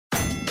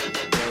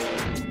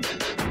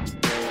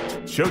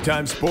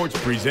Showtime Sports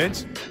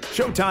presents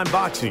Showtime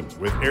Boxing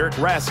with Eric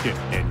Raskin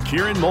and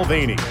Kieran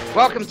Mulvaney.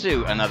 Welcome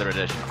to another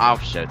edition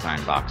of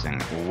Showtime Boxing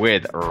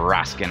with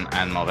Raskin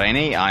and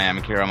Mulvaney. I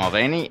am Kieran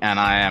Mulvaney, and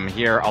I am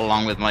here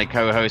along with my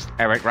co-host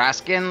Eric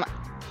Raskin.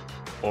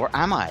 Or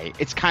am I?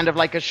 It's kind of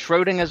like a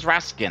Schrodinger's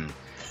Raskin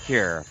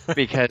here,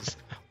 because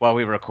while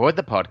we record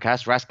the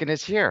podcast, Raskin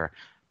is here.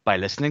 By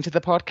listening to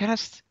the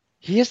podcast,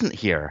 he isn't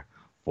here.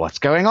 What's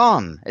going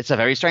on? It's a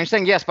very strange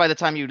thing. Yes, by the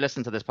time you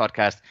listen to this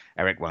podcast,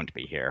 Eric won't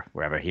be here,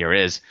 wherever here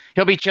is.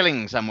 He'll be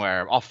chilling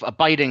somewhere, off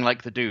abiding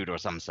like the dude or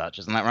some such.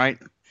 Isn't that right?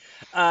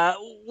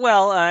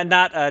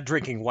 Not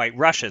drinking White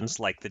Russians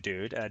like the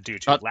dude, due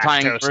to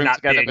lactose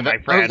not being my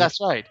friend. Oh, that's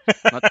right.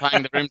 Not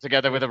tying the room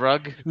together with a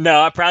rug.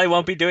 No, I probably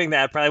won't be doing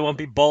that. Probably won't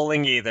be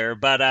bowling either.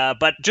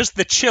 But just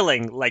the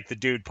chilling like the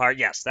dude part,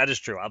 yes, that is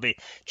true. I'll be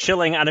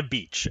chilling on a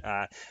beach.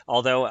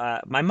 Although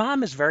my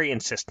mom is very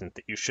insistent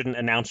that you shouldn't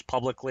announce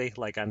publicly,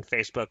 like on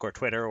Facebook or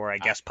Twitter or I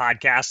guess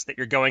podcasts, that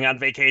you're going on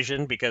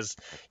vacation because,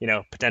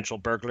 potential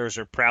burglars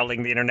are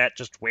prowling the internet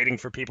just waiting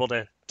for people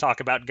to talk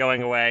about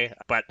going away.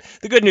 But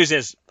the good news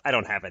is I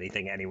don't have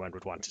anything anyone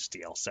would want to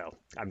steal, so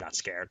I'm not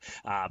scared.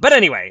 But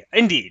anyway,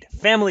 indeed,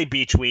 family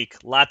beach week,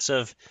 lots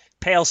of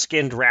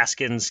pale-skinned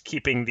Raskins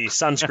keeping the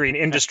sunscreen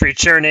industry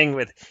churning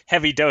with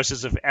heavy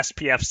doses of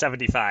SPF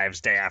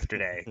 75s day after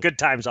day. Good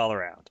times all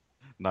around.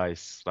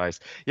 Nice.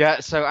 Yeah,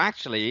 so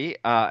actually,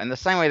 in the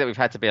same way that we've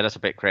had to be a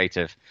little bit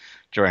creative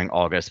during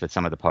August with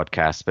some of the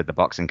podcasts, with the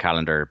boxing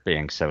calendar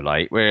being so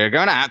light, we're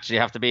going to actually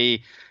have to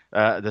be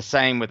the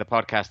same with the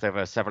podcast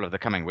over several of the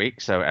coming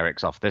weeks. So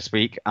Eric's off this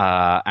week.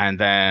 And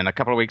then a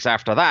couple of weeks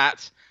after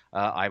that,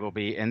 I will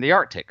be in the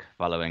Arctic,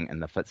 following in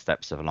the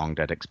footsteps of long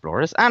dead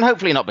explorers, and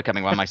hopefully not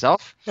becoming one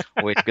myself.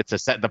 Always good to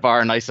set the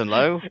bar nice and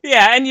low.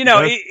 Yeah, and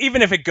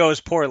even if it goes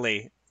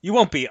poorly, you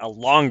won't be a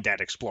long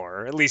dead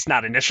explorer, at least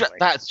not initially.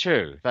 That's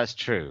true.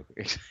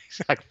 It's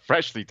like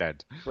freshly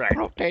dead. Right.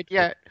 Not dead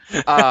yet.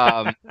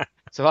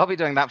 So I'll be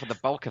doing that for the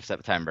bulk of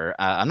September.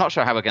 I'm not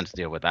sure how we're going to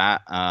deal with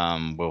that.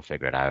 We'll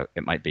figure it out.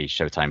 It might be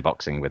Showtime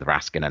Boxing with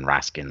Raskin and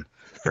Raskin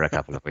for a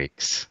couple of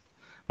weeks.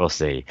 We'll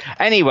see.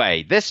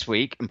 Anyway, this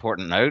week,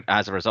 important note,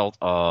 as a result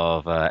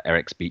of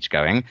Eric's beach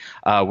going,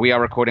 we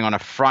are recording on a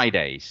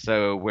Friday.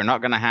 So we're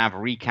not going to have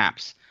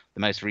recaps the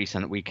most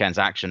recent weekend's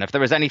action. If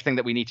there is anything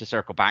that we need to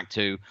circle back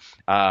to,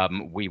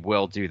 we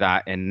will do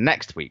that in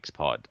next week's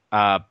pod.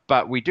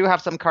 But we do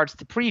have some cards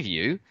to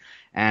preview.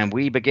 And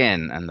we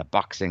begin in the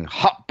boxing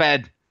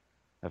hotbed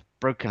of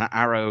Broken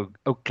Arrow,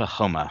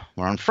 Oklahoma,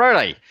 where on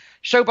Friday,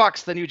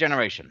 ShoBox The New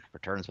Generation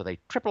returns with a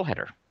triple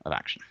header of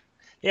action.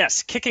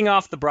 Yes, kicking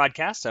off the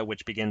broadcast,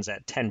 which begins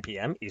at 10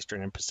 p.m.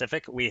 Eastern and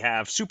Pacific, we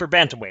have super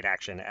bantamweight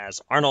action as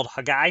Arnold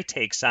Hagai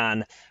takes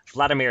on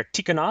Vladimir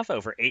Tikhonov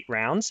over 8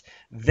 rounds.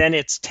 Then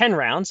it's 10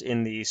 rounds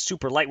in the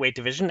super lightweight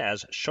division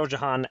as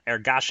Shojahan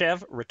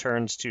Ergashev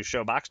returns to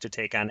ShoBox to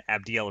take on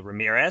Abdiel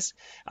Ramirez.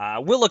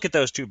 We'll look at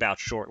those two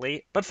bouts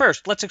shortly, but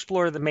first, let's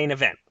explore the main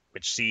event,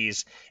 which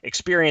sees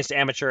experienced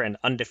amateur and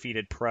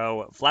undefeated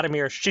pro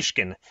Vladimir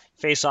Shishkin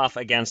face off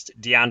against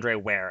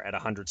DeAndre Ware at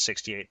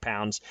 168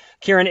 pounds.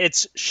 Kieran,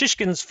 it's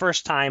Shishkin's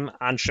first time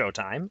on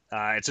Showtime.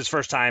 It's his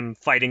first time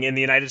fighting in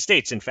the United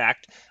States, in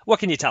fact. What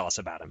can you tell us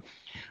about him?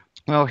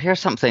 Well, here's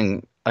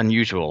something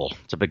unusual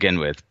to begin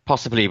with,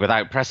 possibly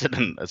without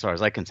precedent, as far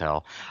as I can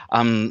tell.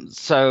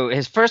 So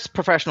his first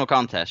professional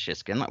contest,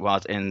 Shishkin,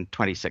 was in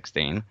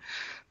 2016,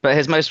 but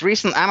his most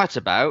recent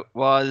amateur bout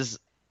was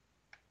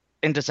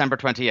in December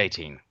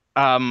 2018.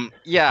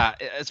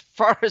 As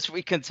far as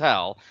we can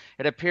tell,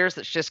 it appears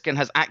that Shishkin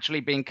has actually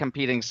been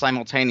competing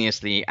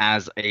simultaneously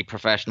as a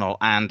professional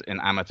and in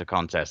amateur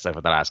contests over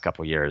the last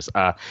couple of years.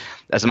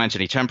 As I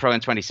mentioned, he turned pro in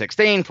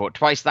 2016, fought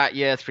twice that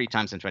year, 3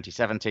 times in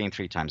 2017,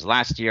 3 times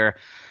last year.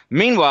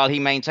 Meanwhile, he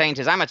maintained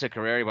his amateur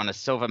career. He won a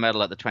silver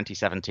medal at the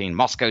 2017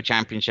 Moscow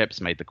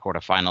Championships, made the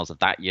quarterfinals of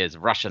that year's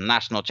Russian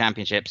National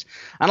Championships,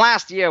 and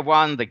last year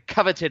won the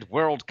coveted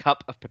World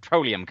Cup of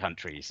Petroleum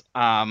Countries.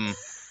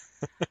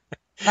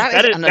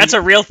 That's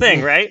a real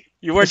thing, right?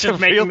 You weren't just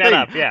making that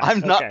up. Yeah, I'm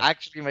not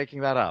actually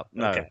making that up.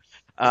 No. Okay.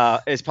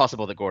 It's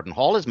possible that Gordon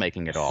Hall is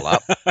making it all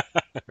up.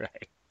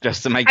 Right.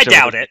 Just to make sure. I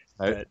doubt it.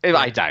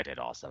 I doubt it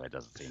also. It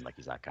doesn't seem like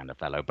he's that kind of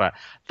fellow. But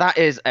that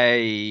is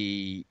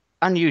a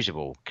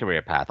unusual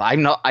career path. I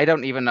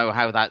don't even know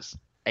how that's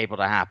able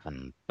to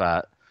happen.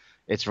 But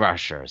it's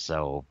Russia,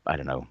 so I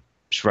don't know.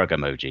 Shrug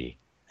emoji.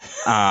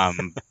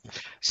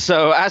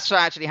 So as for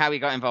actually how he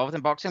got involved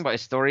in boxing, what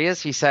his story is,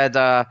 he said,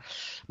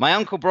 my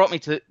uncle brought me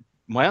to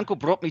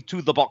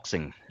the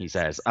boxing, he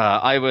says.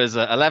 I was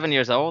 11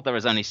 years old. There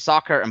was only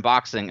soccer and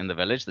boxing in the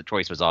village. The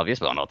choice was obvious.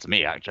 Well, not to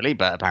me, actually,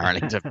 but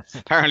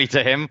apparently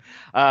to him.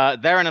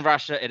 There in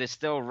Russia, it is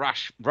still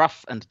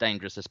rough and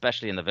dangerous,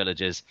 especially in the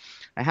villages.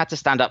 I had to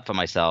stand up for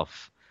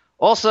myself.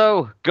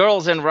 Also,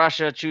 girls in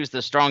Russia choose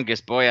the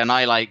strongest boy, and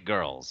I like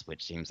girls,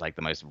 which seems like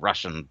the most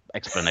Russian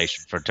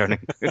explanation for turning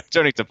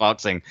to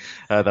boxing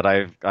that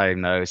I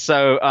know.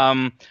 So,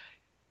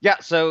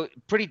 so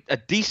pretty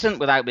decent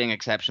without being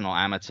exceptional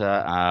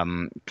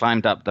amateur.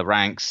 Climbed up the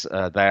ranks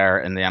there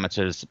in the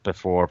amateurs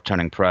before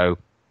turning pro.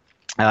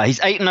 He's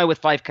 8-0 with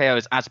 5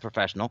 KOs as a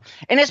professional.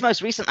 In his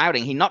most recent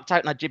outing, he knocked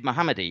out Najib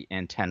Mohammadi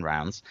in 10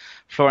 rounds,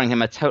 flooring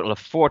him a total of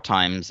 4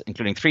 times,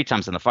 including 3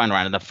 times in the final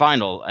round. And the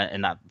final,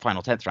 in that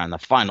final 10th round, the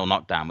final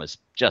knockdown was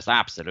just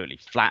absolutely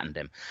flattened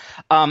him.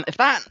 If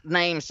that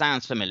name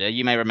sounds familiar,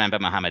 you may remember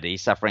Mohammadi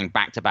suffering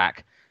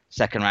back-to-back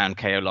second-round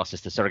KO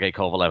losses to Sergey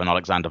Kovalev and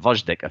Alexander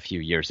Vojdik a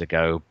few years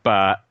ago.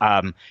 But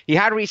he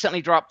had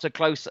recently dropped a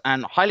close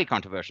and highly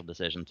controversial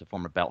decision to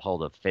former belt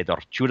holder Fedor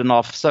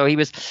Chudanov. So he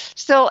was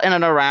still in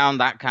and around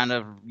that kind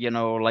of,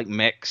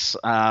 mix.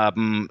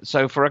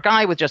 So for a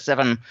guy with just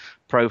 7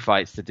 pro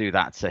fights to do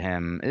that to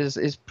him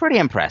is pretty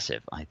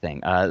impressive, I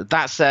think.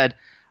 That said,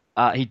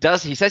 he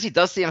says he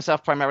does see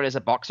himself primarily as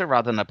a boxer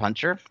rather than a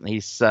puncher. He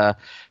says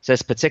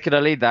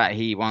particularly that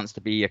he wants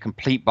to be a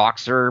complete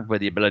boxer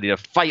with the ability to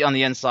fight on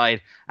the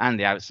inside and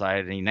the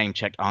outside. And he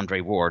name-checked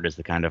Andre Ward as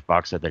the kind of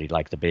boxer that he'd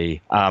like to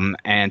be.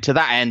 And to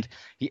that end,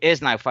 he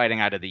is now fighting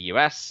out of the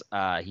US.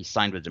 He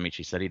signed with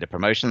Dimitri Salida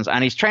Promotions,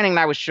 and he's training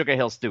now with Sugar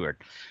Hill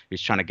Stewart,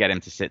 who's trying to get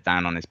him to sit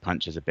down on his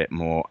punches a bit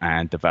more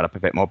and develop a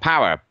bit more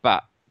power.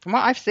 But from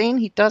what I've seen,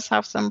 he does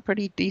have some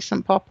pretty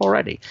decent pop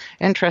already.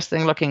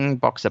 Interesting looking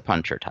boxer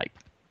puncher type.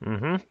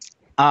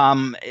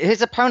 Mm-hmm.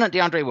 His opponent,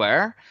 DeAndre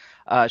Ware,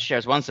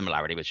 shares one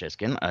similarity with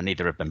Shishkin.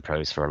 Neither have been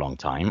pros for a long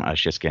time.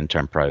 Shishkin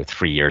turned pro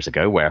 3 years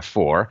ago, Ware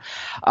 4.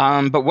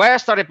 But Ware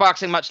started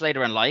boxing much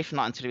later in life,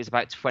 not until he was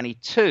about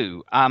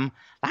 22.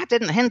 That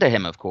didn't hinder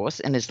him, of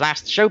course, in his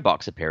last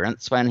Showbox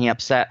appearance when he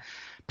upset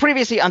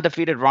previously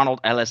undefeated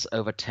Ronald Ellis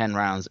over 10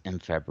 rounds in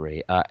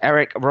February.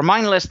 Eric,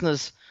 remind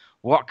listeners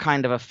what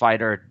kind of a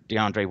fighter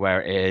DeAndre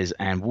Ware is,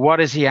 and what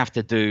does he have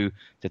to do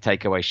to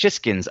take away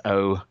Shishkin's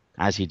O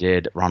as he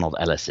did Ronald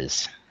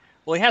Ellis's?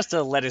 Well, he has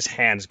to let his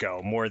hands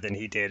go more than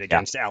he did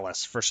against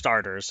Ellis, for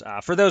starters.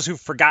 For those who've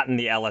forgotten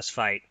the Ellis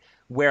fight,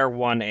 Ware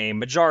won a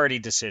majority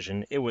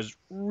decision. It was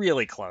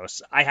really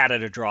close. I had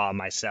it a draw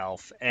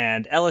myself,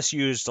 and Ellis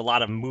used a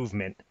lot of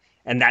movement,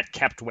 and that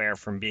kept Ware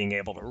from being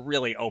able to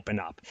really open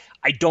up.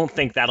 I don't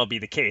think that'll be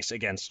the case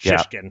against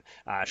Shishkin.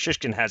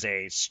 Shishkin has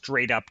a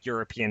straight-up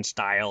European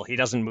style. He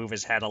doesn't move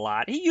his head a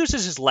lot. He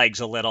uses his legs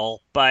a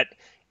little, but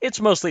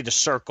it's mostly to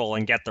circle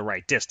and get the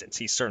right distance.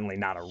 He's certainly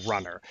not a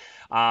runner.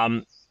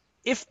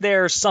 If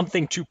there's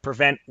something to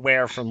prevent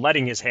Ware from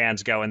letting his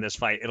hands go in this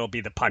fight, it'll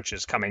be the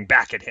punches coming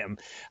back at him.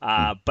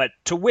 But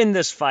to win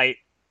this fight,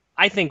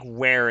 I think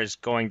Ware is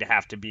going to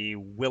have to be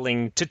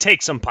willing to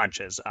take some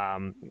punches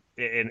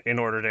in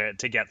order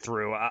to get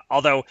through,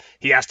 although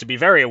he has to be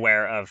very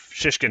aware of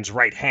Shishkin's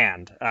right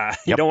hand.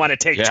 You don't want to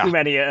take too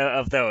many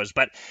of those,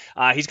 but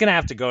he's going to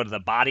have to go to the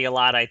body a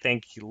lot, I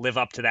think, live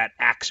up to that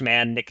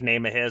Axeman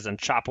nickname of his and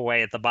chop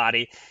away at the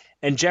body,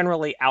 and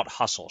generally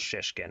out-hustle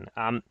Shishkin.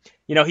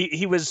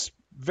 He was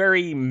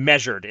very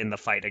measured in the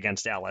fight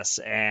against Ellis,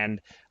 and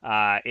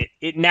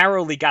it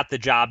narrowly got the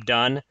job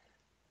done.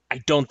 I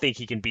don't think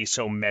he can be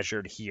so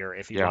measured here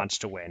if he wants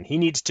to win. He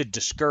needs to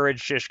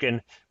discourage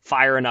Shishkin,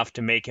 fire enough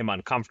to make him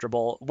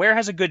uncomfortable. Ware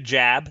has a good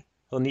jab.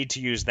 He'll need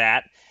to use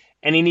that.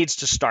 And he needs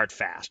to start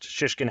fast.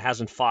 Shishkin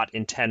hasn't fought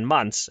in 10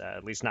 months,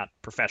 at least not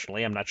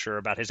professionally. I'm not sure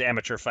about his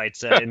amateur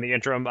fights in the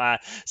interim.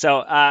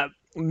 So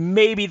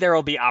maybe there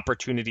will be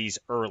opportunities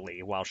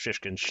early while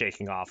Shishkin's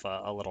shaking off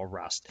a little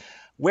rust.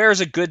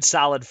 Ware's a good,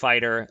 solid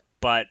fighter,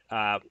 but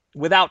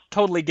without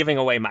totally giving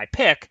away my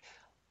pick,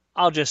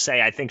 I'll just say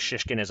I think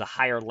Shishkin is a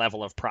higher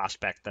level of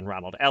prospect than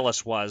Ronald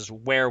Ellis was.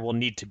 Ware will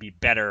need to be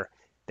better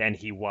than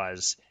he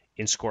was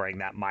in scoring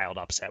that mild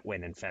upset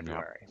win in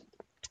February.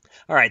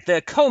 All right,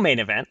 the co-main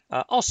event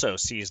also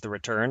sees the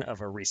return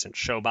of a recent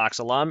Showbox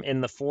alum in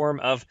the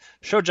form of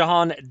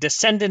Showjahan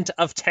descendant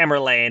of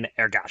Tamerlane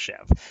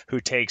Ergashev,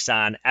 who takes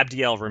on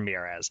Abdiel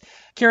Ramirez.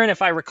 Kieran,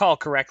 if I recall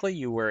correctly,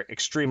 you were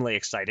extremely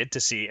excited to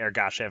see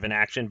Ergashev in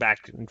action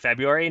back in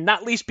February,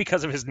 not least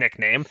because of his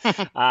nickname.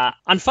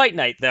 On Fight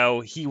Night,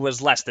 though, he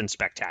was less than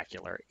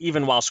spectacular,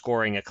 even while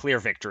scoring a clear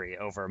victory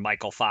over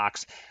Michael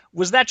Fox.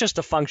 Was that just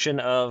a function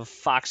of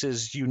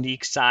Fox's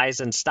unique size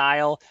and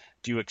style?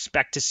 Do you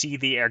expect to see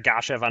the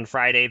Ergashev on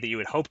Friday that you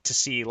had hoped to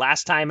see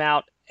last time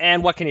out?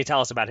 And what can you tell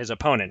us about his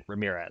opponent,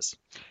 Ramirez?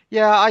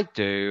 Yeah, I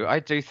do. I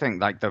do think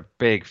the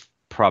big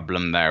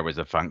problem there was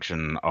a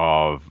function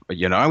of,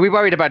 and we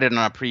worried about it in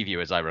our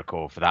preview, as I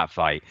recall, for that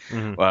fight.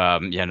 Mm-hmm.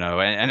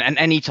 And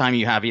anytime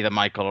you have either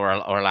Michael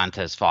or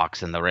Lantes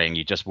Fox in the ring,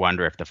 you just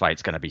wonder if the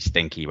fight's going to be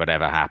stinky,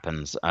 whatever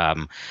happens.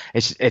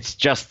 It's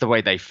just the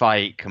way they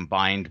fight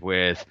combined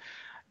with,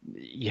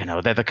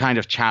 they're the kind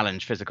of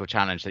physical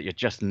challenge that you're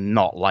just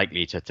not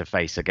likely to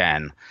face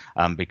again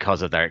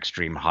because of their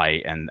extreme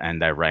height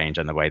and their range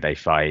and the way they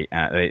fight.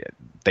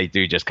 They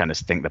do just kind of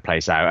stink the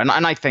place out. And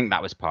I think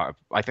that was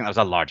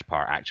a large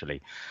part,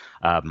 actually,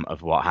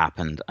 of what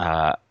happened.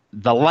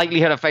 The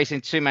likelihood of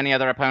facing too many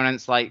other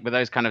opponents with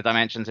those kind of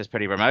dimensions is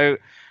pretty remote.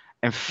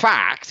 In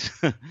fact,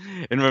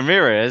 in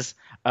Ramirez,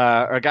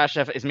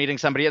 Ergashev is meeting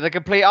somebody at the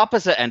complete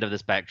opposite end of the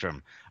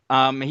spectrum.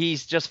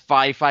 He's just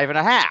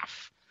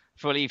 5'5.5".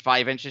 Fully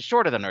 5 inches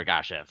shorter than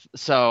Ergashev.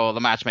 So the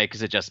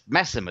matchmakers are just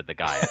messing with the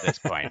guy at this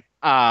point.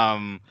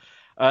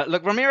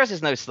 Look, Ramirez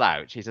is no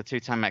slouch. He's a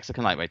two-time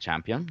Mexican lightweight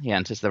champion. He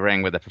enters the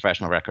ring with a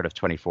professional record of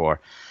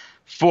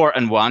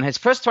 24-4-1. His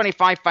first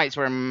 25 fights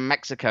were in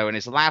Mexico, and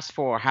his last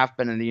 4 have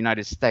been in the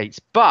United States.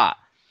 But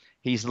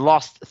he's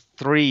lost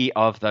 3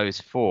 of those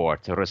 4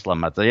 to Ruslan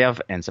Madiev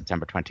in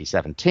September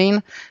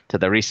 2017, to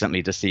the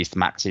recently deceased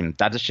Maxim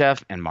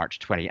Dadashev in March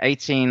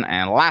 2018,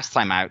 and last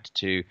time out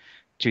to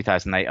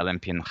 2008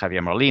 Olympian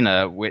Javier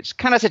Molina, which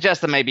kind of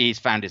suggests that maybe he's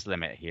found his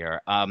limit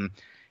here.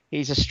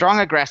 He's a strong,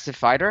 aggressive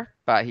fighter,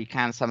 but he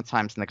can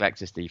sometimes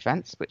neglect his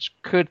defense, which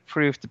could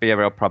prove to be a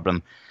real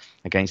problem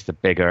against the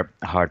bigger,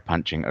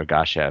 hard-punching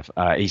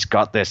Ergashev. He's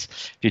got this,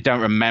 if you don't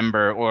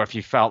remember, or if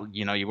you felt,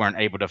 you weren't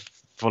able to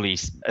fully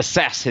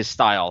assess his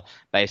style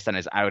based on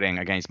his outing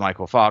against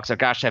Michael Fox,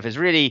 Ergashev is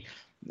really,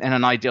 in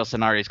an ideal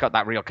scenario, he's got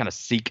that real kind of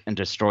seek and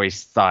destroy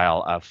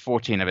style.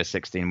 14 of his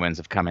 16 wins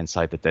have come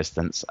inside the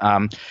distance.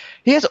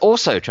 He is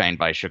also trained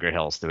by Sugar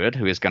Hill Stewart,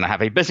 who is going to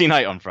have a busy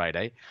night on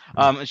Friday.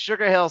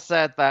 Sugar Hill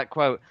said that,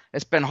 quote,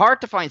 "It's been hard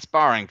to find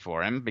sparring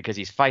for him because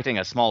he's fighting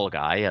a small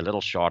guy, a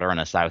little shorter and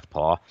a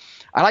southpaw.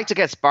 I like to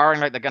get sparring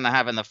like they're going to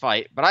have in the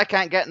fight, but I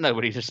can't get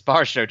nobody to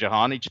spar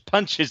Showjahan. He just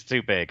punches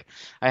too big.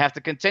 I have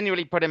to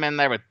continually put him in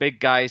there with big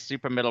guys,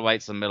 super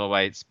middleweights and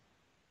middleweights.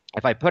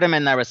 If I put him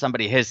in there with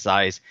somebody his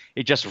size,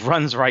 he just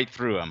runs right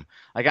through him.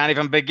 I can't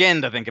even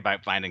begin to think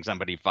about finding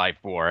somebody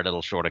 5'4", a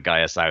little shorter guy,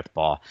 a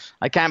southpaw.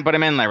 I can't put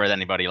him in there with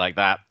anybody like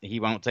that. He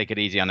won't take it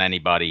easy on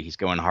anybody. He's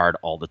going hard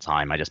all the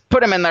time. I just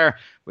put him in there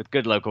with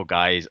good local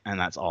guys, and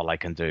that's all I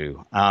can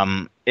do."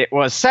 It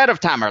was said of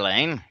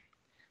Tamerlane,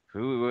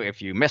 who,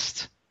 if you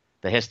missed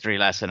the history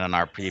lesson in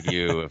our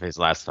preview of his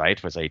last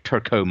fight, was a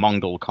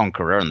Turco-Mongol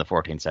conqueror in the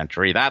 14th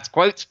century. That's,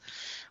 quote,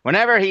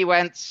 "Whenever he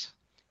went,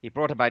 he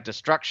brought about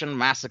destruction,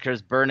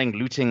 massacres, burning,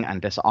 looting,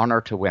 and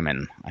dishonor to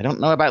women." I don't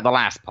know about the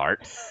last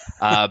part,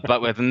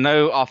 but with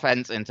no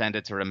offense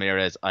intended to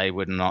Ramirez, I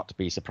would not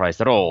be surprised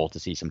at all to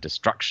see some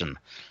destruction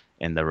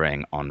in the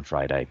ring on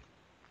Friday.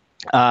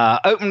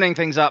 Opening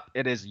things up,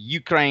 it is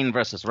Ukraine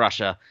versus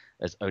Russia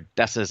as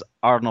Odessa's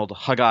Arnold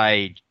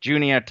Hagai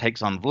Jr.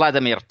 takes on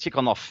Vladimir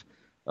Tikhonov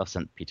of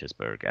St.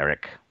 Petersburg.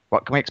 Eric,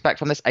 what can we expect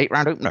from this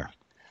 8-round opener?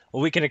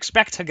 Well, we can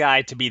expect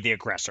Hagai to be the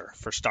aggressor,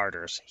 for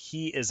starters.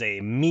 He is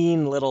a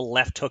mean little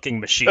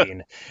left-hooking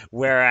machine,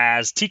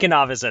 whereas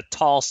Tikhonov is a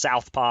tall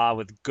southpaw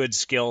with good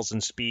skills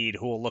and speed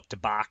who will look to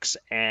box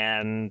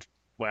and,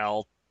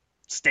 well,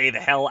 stay the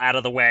hell out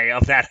of the way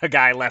of that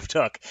Hagai left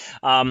hook.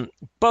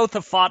 Both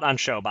have fought on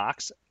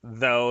Showbox,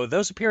 though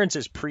those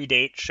appearances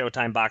predate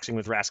Showtime Boxing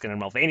with Raskin and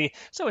Mulvaney,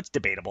 so it's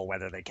debatable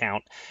whether they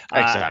count.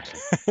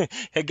 Exactly.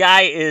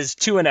 Hagai is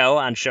 2-0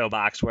 on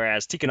Showbox,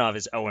 whereas Tikhonov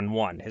is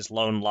 0-1. His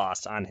lone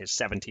loss on his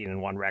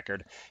 17-1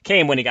 record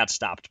came when he got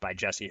stopped by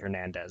Jesse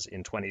Hernandez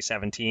in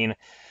 2017.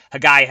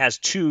 Hagai has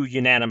 2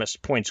 unanimous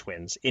points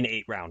wins in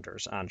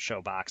 8-rounders on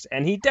Showbox,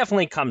 and he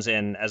definitely comes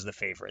in as the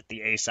favorite,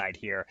 the A side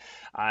here.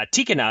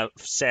 Tikhonov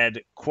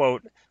said,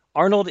 quote,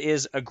 "Arnold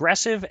is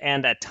aggressive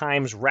and at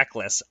times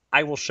reckless.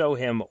 I will show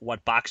him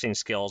what boxing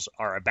skills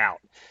are about."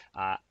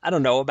 I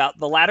don't know about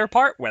the latter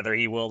part, whether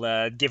he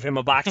will give him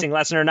a boxing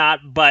lesson or not,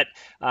 but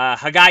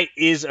Hagai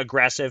is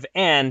aggressive,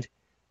 and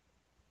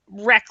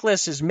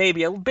reckless is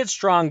maybe a bit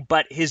strong,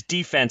 but his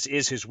defense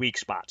is his weak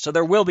spot. So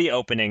there will be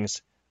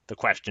openings. The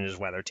question is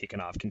whether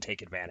Tikhonov can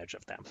take advantage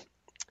of them.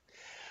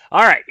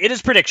 All right, it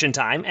is prediction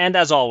time, and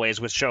as always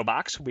with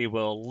Showbox, we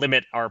will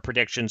limit our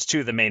predictions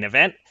to the main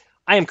event.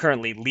 I am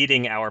currently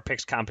leading our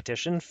picks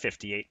competition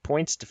 58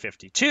 points to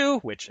 52,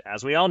 which,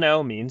 as we all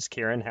know, means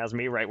Kieran has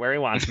me right where he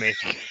wants me.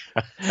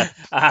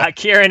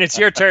 Kieran, it's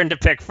your turn to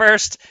pick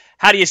first.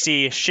 How do you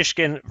see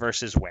Shishkin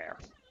versus Ware?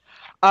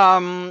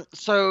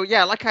 So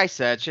yeah, like I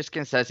said,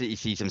 Shishkin says that he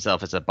sees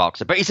himself as a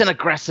boxer, but he's an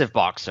aggressive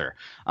boxer.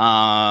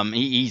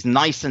 He's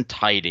nice and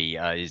tidy.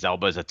 His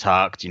elbows are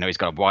tucked. He's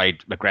got a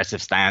wide,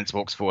 aggressive stance,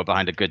 walks forward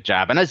behind a good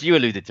jab. And as you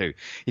alluded to,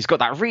 he's got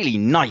that really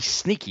nice,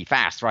 sneaky,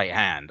 fast right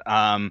hand.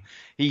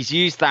 He's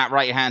used that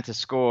right hand to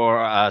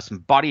score some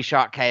body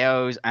shot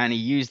KOs, and he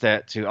used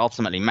it to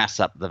ultimately mess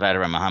up the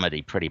veteran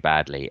Mohammadi pretty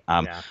badly.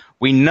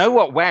 We know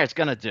what Ware's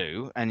going to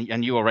do,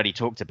 and you already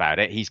talked about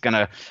it. He's going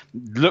to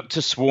look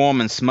to swarm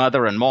and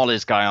smother and maul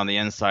his guy on the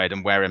inside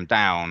and wear him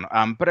down.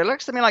 But it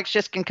looks to me like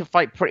Shishkin can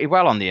fight pretty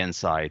well on the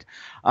inside.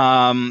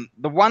 The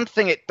one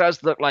thing it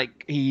does look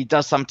like he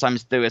does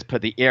sometimes do is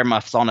put the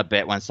earmuffs on a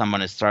bit when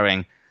someone is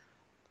throwing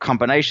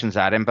combinations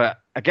at him. But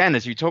again,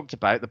 as you talked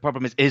about, the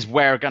problem is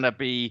Ware going to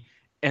be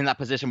in that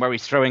position where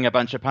he's throwing a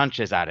bunch of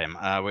punches at him,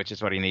 which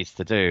is what he needs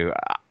to do.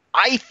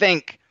 I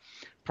think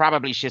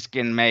probably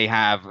Shishkin may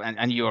have,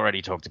 and you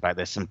already talked about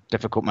this, some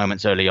difficult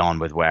moments early on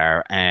with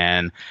Ware,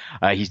 and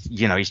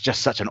he's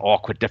just such an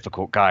awkward,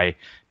 difficult guy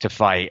to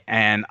fight,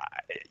 and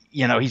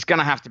he's going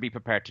to have to be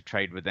prepared to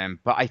trade with him.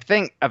 But I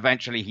think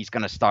eventually he's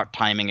going to start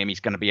timing him.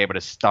 He's going to be able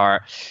to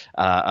start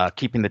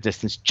keeping the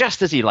distance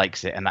just as he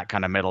likes it in that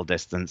kind of middle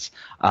distance.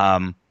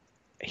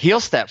 He'll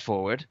step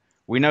forward.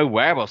 We know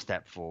Ware will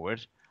step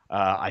forward.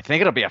 I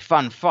think it'll be a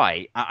fun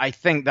fight. I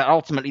think that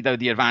ultimately, though,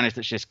 the advantage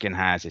that Shishkin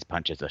has, his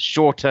punches are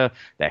shorter,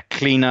 they're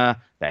cleaner,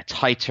 they're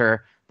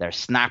tighter, they're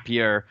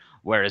snappier.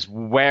 whereas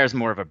Ware's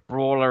more of a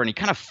brawler, and he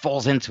kind of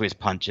falls into his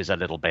punches a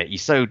little bit.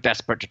 He's so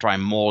desperate to try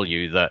and maul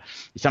you that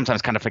he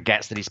sometimes kind of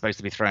forgets that he's supposed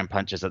to be throwing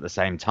punches at the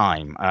same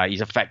time.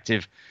 He's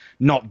effective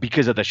not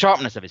because of the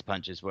sharpness of his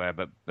punches,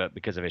 but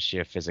because of his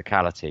sheer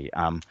physicality.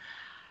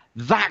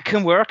 That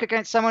can work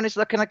against someone who's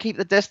looking to keep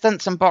the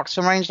distance and box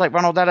from range like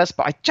Ronald Ellis,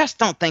 but I just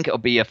don't think it'll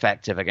be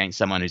effective against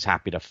someone who's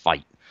happy to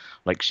fight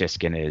like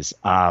Shishkin is.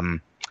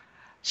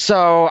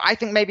 So I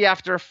think maybe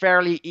after a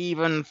fairly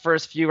even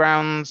first few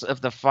rounds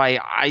of the fight,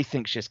 I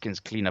think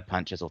Shishkin's cleaner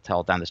punches will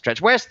tell down the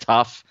stretch. Ware's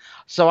tough,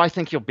 so I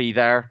think he'll be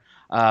there.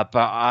 But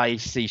I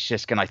see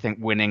Shishkin, I think,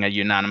 winning a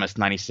unanimous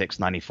 96,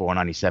 94,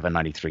 97,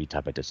 93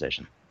 type of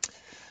decision.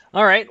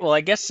 All right. Well,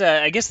 I guess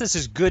this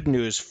is good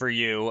news for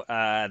you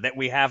that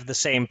we have the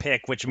same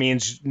pick, which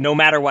means no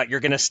matter what, you're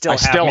going to still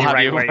have me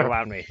right where you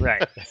want me.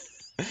 Right.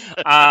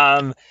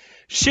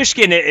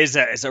 Shishkin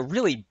is a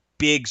really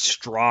big,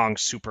 strong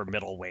super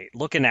middleweight.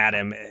 Looking at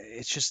him,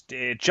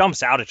 it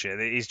jumps out at you.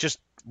 He's just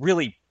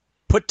really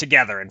put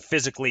together and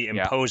physically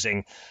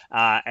imposing.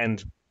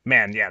 And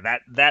man, yeah,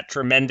 that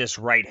tremendous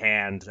right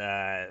hand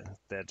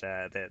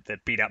that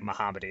beat up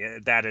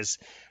Muhammadi, that is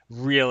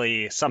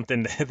really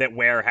something that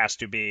Ware has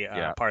to be,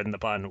 pardon the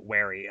pun,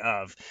 wary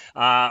of.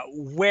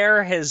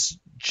 Ware has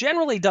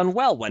generally done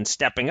well when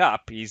stepping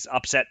up. He's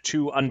upset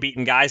 2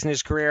 unbeaten guys in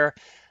his career,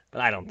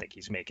 but I don't think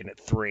he's making it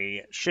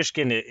 3.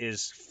 Shishkin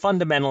is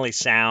fundamentally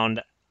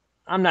sound.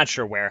 I'm not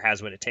sure Ware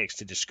has what it takes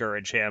to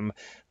discourage him,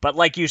 but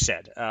like you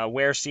said,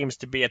 Ware seems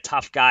to be a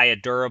tough guy, a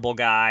durable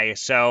guy,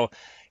 so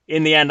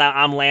in the end,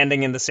 I'm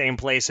landing in the same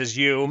place as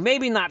you.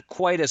 Maybe not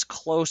quite as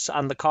close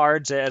on the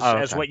cards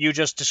as what you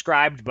just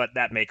described, but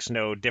that makes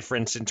no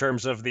difference in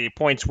terms of the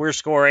points we're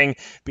scoring,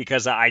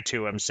 because I,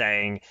 too, am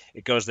saying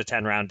it goes the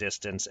 10-round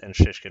distance and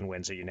Shishkin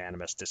wins a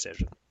unanimous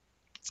decision.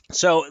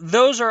 So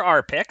those are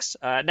our picks.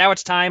 Now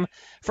it's time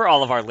for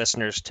all of our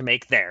listeners to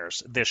make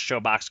theirs. This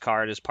ShowBox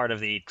card is part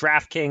of the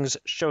DraftKings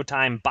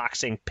Showtime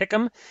Boxing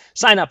Pick'em.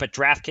 Sign up at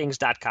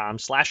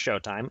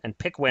DraftKings.com/Showtime and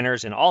pick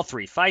winners in all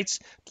 3 fights,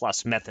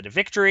 plus method of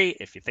victory.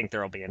 If you think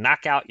there will be a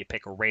knockout, you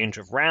pick a range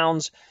of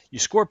rounds. You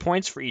score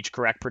points for each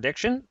correct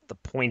prediction. The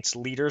points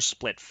leaders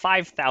split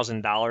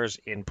 $5,000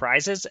 in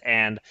prizes,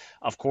 and,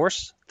 of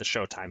course, the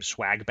Showtime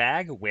swag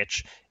bag,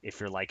 which, if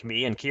you're like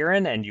me and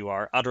Kieran and you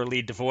are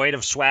utterly devoid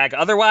of swag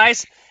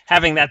otherwise,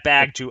 having that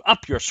bag to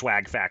up your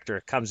swag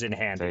factor comes in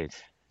handy. Right.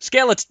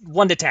 Scale it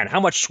 1 to 10.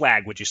 How much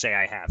swag would you say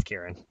I have,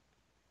 Kieran?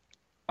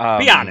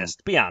 Be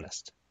honest.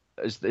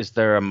 Is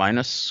there a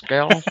minus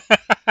scale?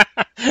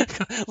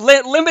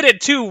 Limit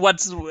it to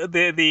what's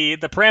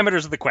the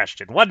parameters of the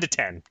question. 1 to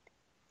 10.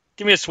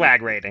 Give me a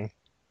swag rating.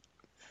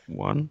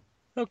 1.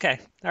 Okay.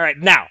 All right.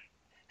 Now,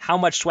 how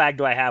much swag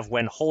do I have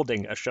when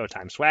holding a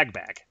Showtime swag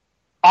bag?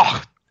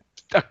 Oh,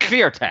 a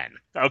clear 10.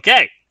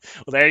 Okay.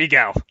 Well, there you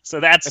go. So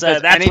that's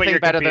anything what you're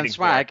better than competing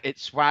swag. for.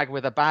 It's swag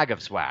with a bag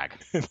of swag.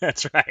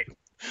 That's right.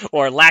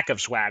 Or lack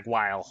of swag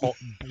while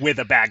with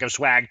a bag of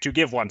swag to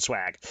give one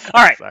swag.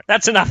 All right,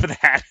 that's enough of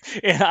that.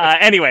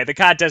 Anyway, the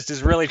contest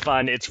is really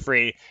fun. It's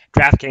free.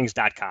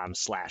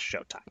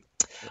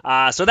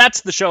 DraftKings.com/Showtime. So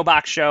that's the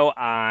ShowBox show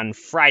on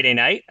Friday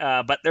night.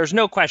 But there's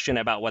no question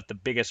about what the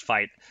biggest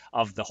fight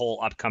of the whole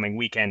upcoming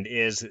weekend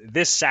is.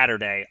 This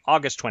Saturday,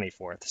 August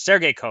 24th,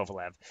 Sergey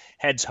Kovalev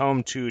heads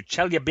home to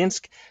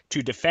Chelyabinsk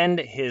to defend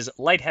his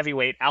light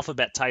heavyweight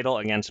alphabet title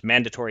against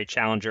mandatory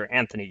challenger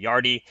Anthony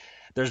Yarde.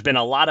 There's been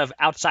a lot of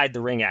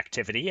outside-the-ring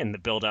activity in the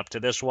build-up to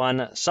this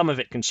one, some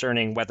of it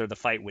concerning whether the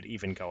fight would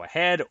even go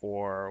ahead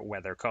or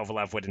whether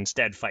Kovalev would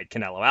instead fight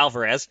Canelo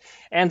Alvarez,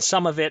 and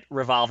some of it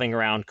revolving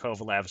around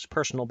Kovalev's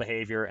personal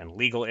behavior and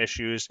legal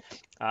issues.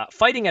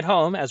 Fighting at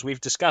home, as we've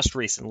discussed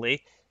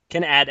recently,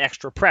 can add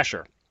extra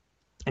pressure.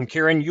 And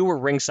Kieran, you were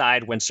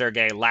ringside when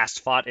Sergey last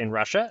fought in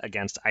Russia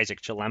against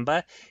Isaac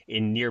Chilemba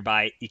in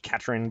nearby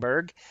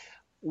Ekaterinburg.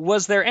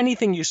 Was there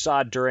anything you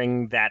saw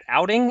during that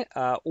outing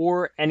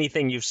or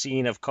anything you've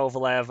seen of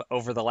Kovalev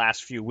over the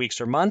last few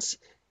weeks or months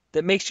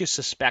that makes you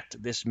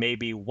suspect this may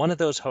be one of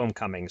those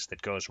homecomings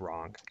that goes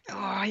wrong?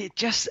 Oh, it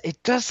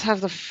does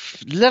have the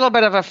little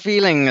bit of a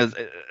feeling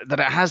that it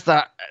has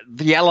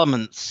the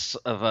elements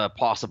of a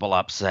possible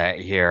upset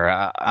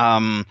here,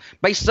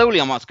 based solely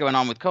on what's going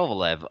on with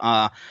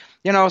Kovalev.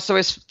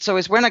 So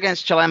his win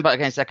against Chilemba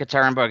against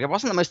Ekaterinburg, it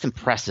wasn't the most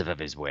impressive of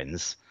his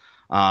wins.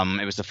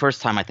 It was the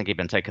first time I think he'd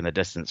been taking the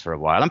distance for a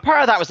while. And part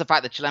of that was the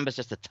fact that Chilemba's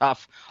just a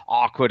tough,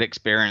 awkward,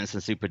 experienced,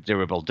 and super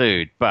durable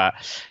dude. But,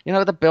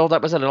 the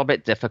build-up was a little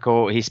bit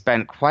difficult. He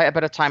spent quite a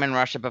bit of time in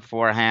Russia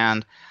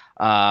beforehand.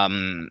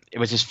 It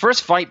was his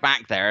first fight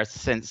back there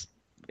since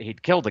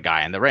he'd killed a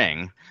guy in the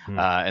ring in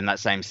that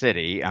same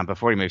city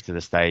before he moved to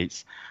the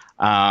States.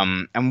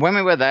 And when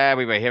we were there,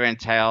 we were hearing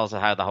tales of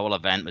how the whole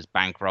event was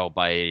bankrolled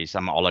by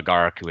some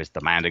oligarch who was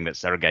demanding that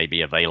Sergey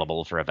be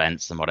available for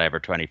events and whatever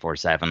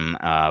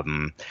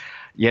 24/7.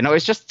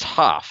 It's just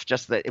tough.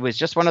 It was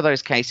just one of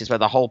those cases where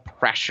the whole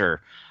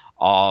pressure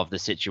of the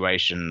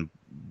situation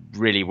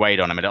really weighed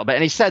on him a little bit.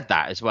 And he said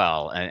that as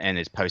well in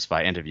his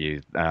post-fight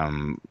interview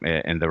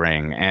in the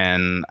ring.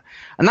 And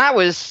that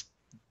was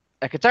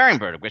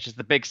Ekaterinburg, which is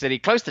the big city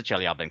close to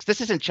Chelyabinsk. This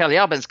isn't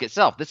Chelyabinsk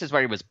itself. This is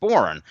where he was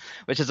born,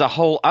 which is a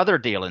whole other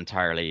deal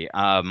entirely.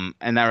 And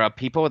there are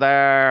people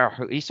there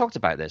he's talked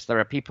about this. There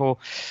are people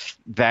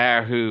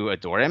there who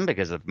adore him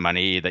because of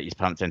money that he's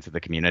pumped into the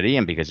community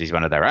and because he's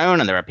one of their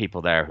own. And there are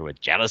people there who are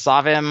jealous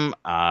of him.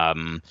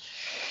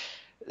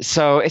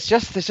 So there's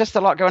just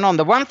a lot going on.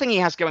 The one thing he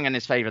has going in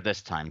his favor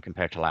this time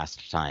compared to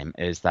last time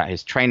is that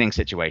his training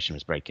situation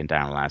was breaking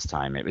down last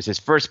time. It was his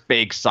first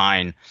big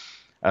sign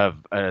of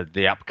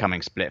the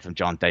upcoming split from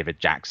John David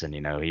Jackson.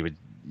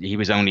 He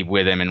was only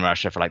with him in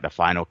Russia for like the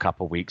final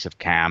couple weeks of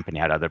camp, and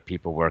he had other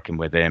people working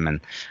with him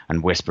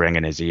and whispering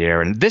in his ear.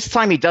 And this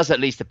time he does at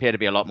least appear to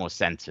be a lot more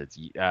centered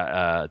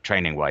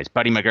training wise.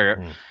 Buddy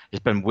McGirt has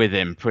been with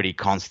him pretty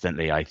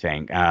constantly, I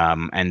think,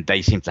 and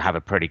they seem to have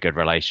a pretty good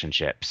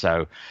relationship.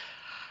 So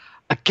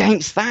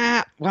against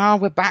that, well,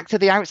 we're back to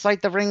the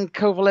outside the ring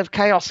Kovalev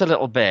chaos a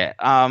little bit.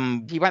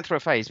 He went through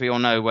a phase, we all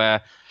know,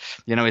 where,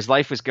 his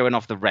life was going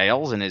off the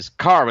rails and his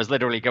car was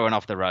literally going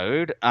off the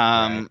road.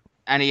 Right.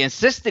 And he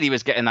insisted he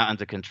was getting that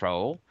under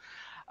control.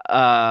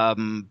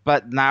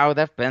 But now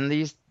there have been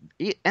these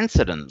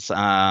incidents,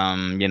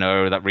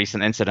 that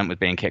recent incident with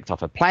being kicked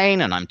off a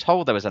plane. And I'm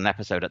told there was an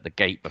episode at the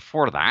gate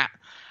before that.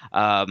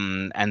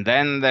 And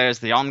then there's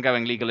the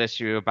ongoing legal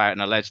issue about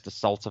an alleged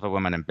assault of a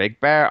woman in Big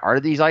Bear. Are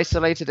these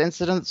isolated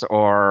incidents,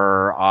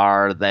 or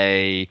are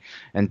they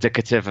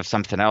indicative of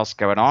something else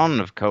going on,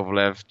 of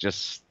Kovalev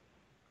just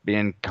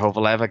being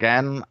Kovalev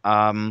again?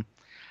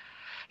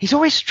 He's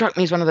always struck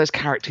me as one of those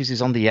characters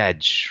who's on the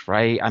edge,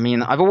 right? I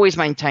mean, I've always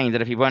maintained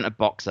that if he weren't a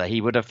boxer,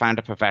 he would have found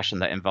a profession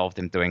that involved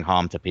him doing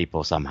harm to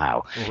people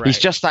somehow. Right. He's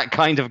just that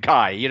kind of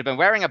guy. He'd have been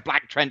wearing a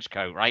black trench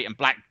coat, right, and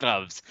black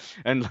gloves,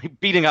 and like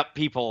beating up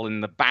people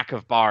in the back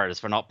of bars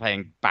for not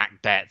paying back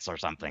debts or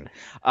something.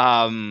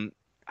 I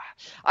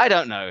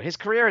don't know. His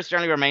career has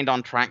generally remained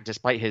on track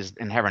despite his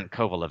inherent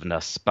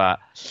Kovalevness, but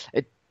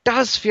it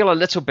does feel a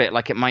little bit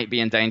like it might be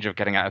in danger of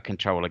getting out of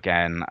control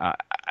again.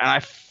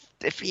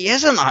 If he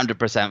isn't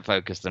 100%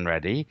 focused and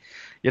ready,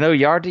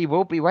 Yarde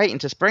will be waiting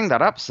to spring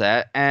that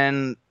upset.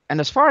 And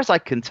as far as I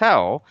can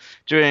tell,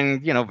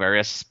 during,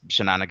 various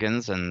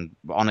shenanigans and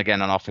on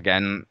again and off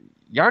again,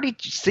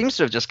 Yarde seems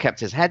to have just kept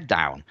his head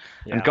down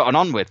and gotten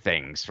on with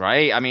things,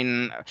 right? I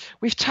mean,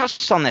 we've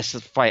touched on this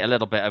fight a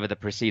little bit over the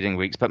preceding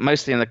weeks, but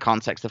mostly in the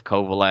context of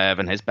Kovalev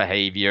and his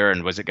behavior,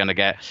 and was it going to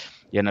get,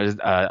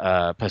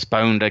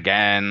 postponed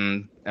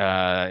again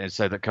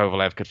so that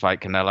Kovalev could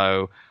fight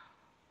Canelo?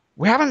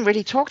 We haven't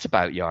really talked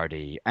about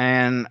Yarde,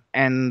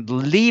 and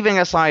leaving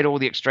aside all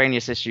the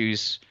extraneous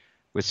issues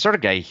with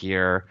Sergey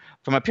here,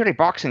 from a purely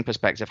boxing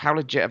perspective, how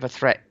legit of a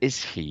threat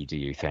is he, do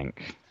you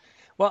think?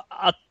 Well,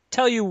 I'll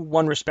tell you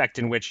one respect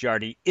in which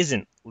Yarde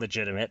isn't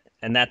legitimate,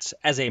 and that's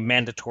as a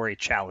mandatory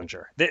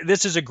challenger.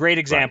 This is a great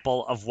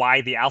example of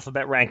why the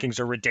alphabet rankings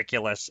are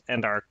ridiculous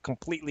and are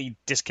completely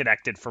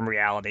disconnected from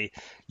reality.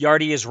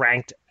 Yarde is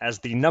ranked as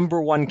the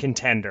number one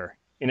contender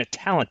in a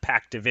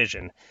talent-packed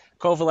division.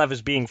 Kovalev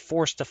is being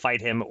forced to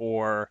fight him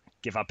or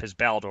give up his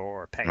belt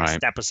or pay a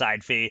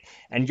step-aside fee,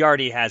 and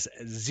Yarde has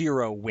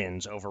 0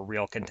 wins over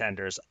real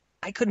contenders.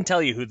 I couldn't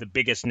tell you who the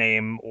biggest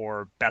name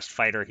or best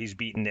fighter he's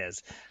beaten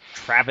is.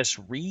 Travis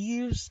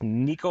Reeves?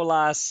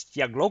 Nicolas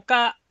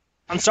Yagloka?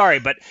 I'm sorry,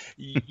 but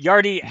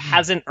Yarde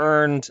hasn't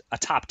earned a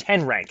top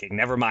 10 ranking,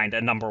 never mind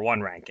a number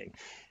 1 ranking.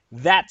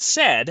 That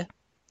said,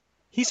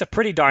 he's a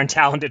pretty darn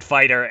talented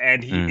fighter,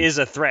 and he is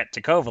a threat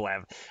to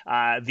Kovalev.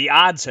 The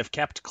odds have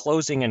kept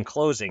closing and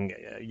closing.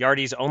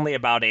 Yarde's only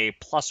about a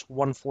plus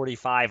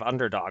 145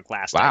 underdog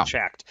last I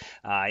checked.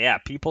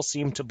 People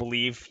seem to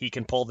believe he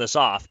can pull this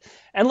off.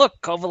 And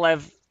look,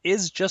 Kovalev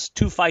is just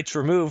 2 fights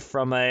removed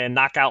from a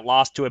knockout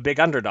loss to a big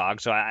underdog,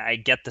 so I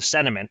get the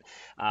sentiment.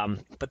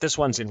 But this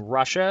one's in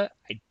Russia.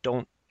 I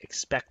don't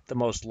expect the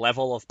most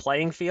level of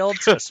playing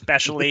fields,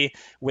 especially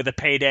with a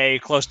payday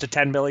close to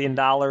 $10 million,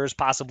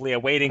 possibly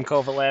awaiting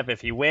Kovalev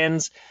if he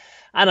wins.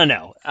 I don't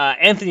know.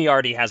 Anthony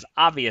Yarde has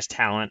obvious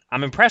talent.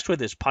 I'm impressed with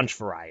his punch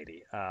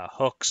variety.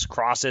 Hooks,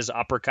 crosses,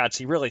 uppercuts.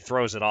 He really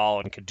throws it all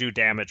and could do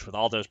damage with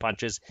all those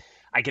punches.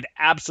 I could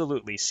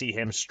absolutely see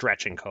him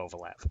stretching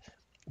Kovalev.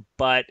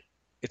 But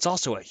it's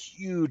also a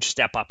huge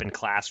step up in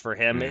class for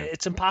him.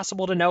 It's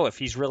impossible to know if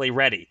he's really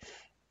ready.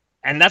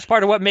 And that's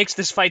part of what makes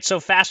this fight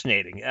so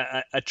fascinating.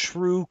 A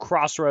true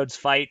crossroads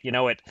fight.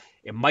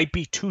 It might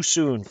be too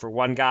soon for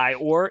one guy,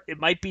 or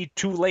it might be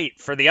too late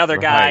for the other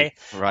guy.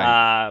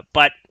 Right.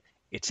 But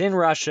it's in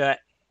Russia,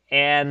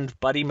 and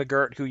Buddy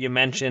McGirt, who you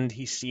mentioned,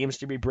 he seems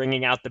to be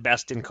bringing out the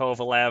best in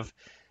Kovalev.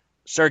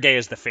 Sergey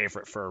is the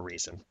favorite for a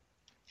reason.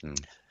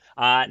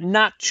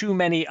 Not too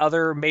many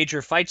other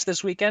major fights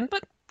this weekend,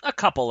 but a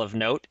couple of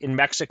note. In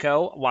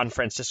Mexico, Juan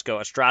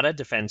Francisco Estrada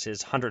defends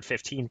his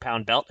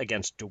 115-pound belt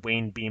against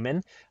Dwayne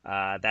Beeman.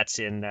 That's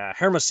in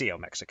Hermosillo,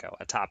 Mexico,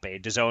 atop a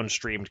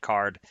DAZN-streamed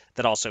card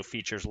that also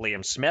features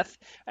Liam Smith.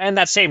 And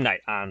that same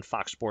night on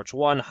Fox Sports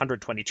 1,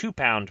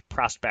 122-pound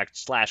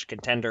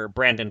prospect/contender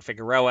Brandon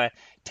Figueroa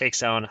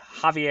takes on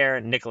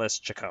Javier Nicolas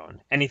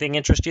Chacon. Anything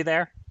interest you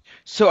there?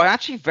 So I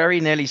actually very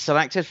nearly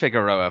selected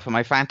Figueroa for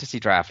my fantasy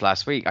draft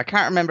last week. I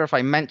can't remember if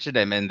I mentioned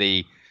him in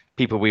the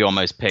people we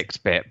almost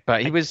picked bit,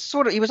 but he was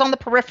on the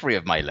periphery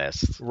of my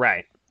list.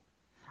 Right.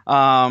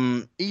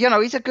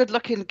 He's a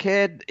good-looking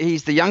kid.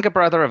 He's the younger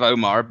brother of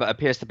Omar, but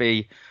appears to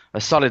be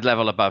a solid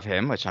level above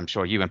him, which I'm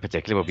sure you in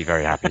particular will be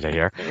very happy to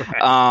hear.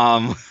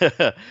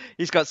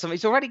 He's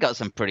already got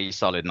some pretty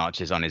solid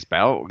notches on his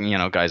belt.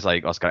 Guys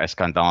like Oscar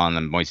Escandon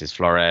and Moises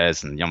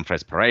Flores and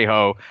Yonfres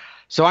Parejo.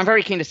 So I'm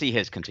very keen to see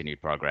his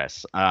continued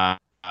progress.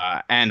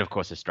 And of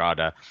course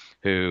Estrada,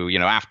 who,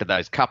 after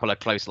those couple of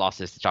close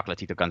losses to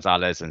Chocolatito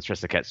Gonzalez and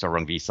Srisaket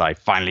Sorong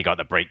finally got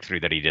the breakthrough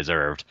that he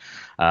deserved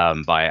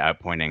by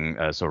outpointing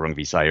Sorong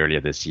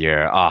earlier this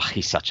year.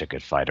 He's such a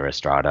good fighter,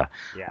 Estrada.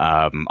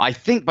 Yeah. I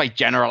think by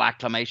general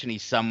acclamation,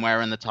 he's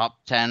somewhere in the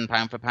top 10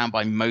 pound for pound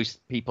by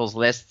most people's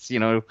lists,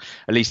 at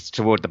least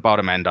toward the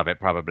bottom end of it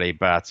probably.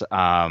 But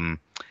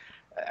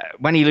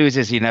when he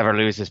loses, he never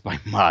loses by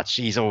much.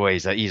 He's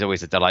always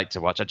a delight to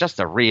watch. Just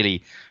a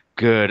really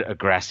good,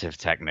 aggressive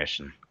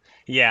technician.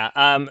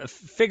 Yeah.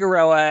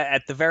 Figueroa,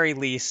 at the very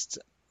least,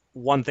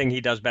 one thing he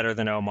does better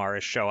than Omar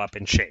is show up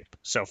in shape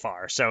so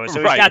far. So he's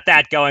got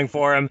that going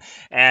for him.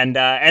 And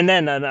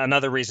then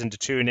another reason to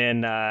tune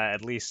in,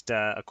 at least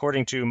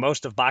according to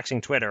most of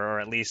boxing Twitter, or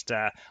at least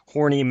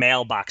horny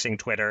male boxing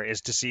Twitter,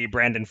 is to see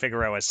Brandon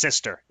Figueroa's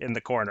sister in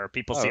the corner.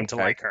 People seem to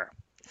like her.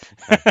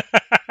 Okay.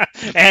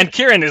 And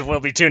Kieran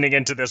will be tuning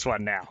into this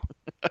one now.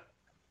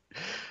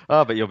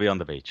 Oh, but you'll be on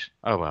the beach.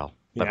 Oh, well.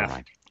 Never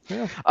mind.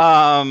 Yeah.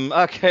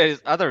 Okay,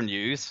 other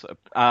news.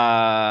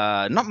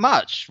 Not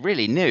much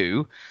really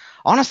new.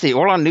 Honestly,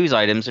 all our news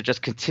items are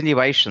just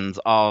continuations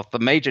of the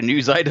major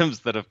news items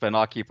that have been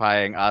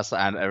occupying us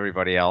and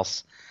everybody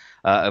else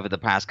over the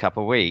past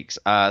couple of weeks.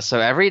 So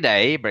every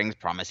day brings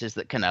promises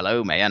that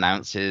Canelo may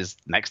announce his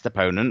next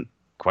opponent,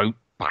 quote,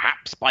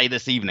 perhaps by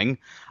this evening.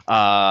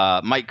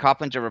 Mike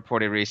Coppinger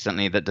reported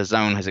recently that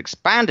DAZN has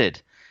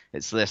expanded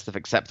its list of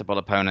acceptable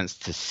opponents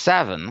to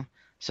 7.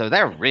 So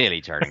they're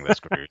really turning the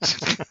screws.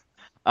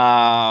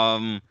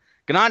 Gennady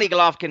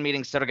Golovkin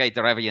meeting Sergei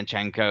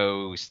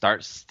Derevianchenko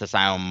starts to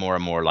sound more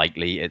and more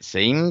likely, it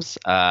seems.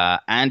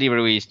 Andy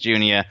Ruiz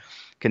Jr.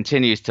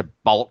 continues to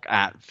balk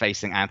at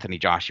facing Anthony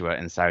Joshua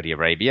in Saudi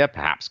Arabia,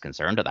 perhaps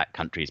concerned at that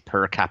country's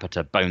per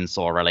capita bone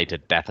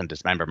saw-related death and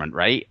dismemberment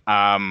rate.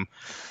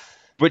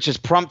 Which has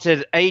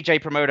prompted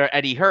AJ promoter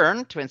Eddie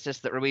Hearn to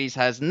insist that Ruiz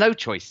has no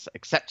choice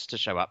except to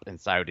show up in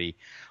Saudi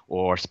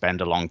or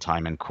spend a long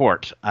time in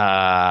court.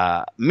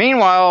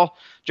 Meanwhile,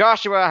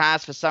 Joshua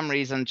has for some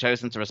reason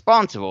chosen to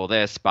respond to all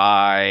this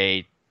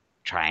by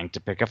trying to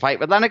pick a fight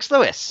with Lennox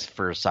Lewis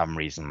for some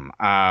reason.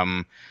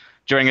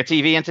 During a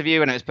TV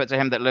interview, and it was put to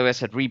him that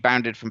Lewis had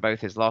rebounded from both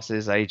his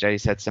losses,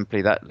 AJ said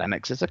simply that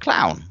Lennox is a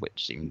clown,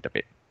 which seemed a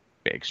bit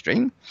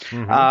extreme.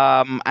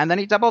 Mm-hmm. And then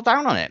he doubled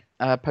down on it,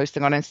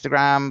 posting on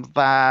Instagram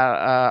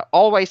that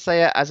always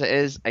say it as it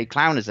is, a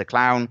clown is a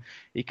clown.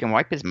 He can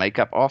wipe his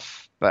makeup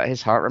off, but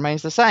his heart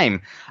remains the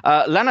same.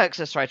 Lennox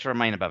has tried to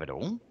remain above it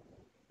all,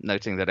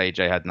 noting that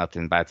AJ had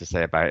nothing bad to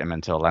say about him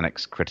until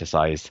Lennox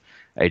criticized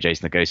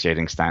AJ's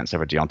negotiating stance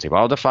over Deontay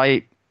Wilder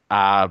fight.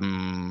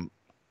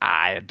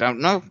 I don't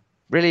know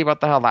really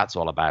what the hell that's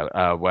all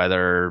about.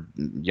 Whether,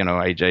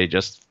 AJ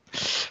just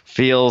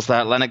feels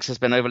that Lennox has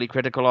been overly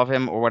critical of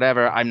him or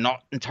whatever. I'm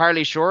not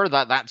entirely sure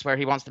that that's where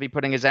he wants to be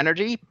putting his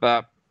energy,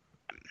 but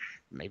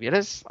maybe it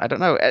is. I don't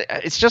know.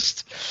 It's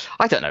just,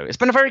 I don't know. It's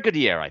been a very good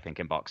year, I think,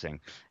 in boxing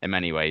in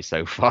many ways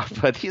so far,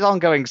 but these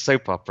ongoing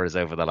soap operas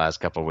over the last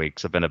couple of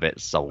weeks have been a bit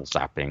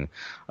soul-sapping.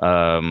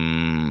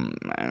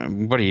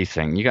 What do you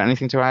think? You got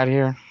anything to add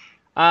here?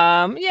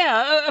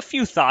 A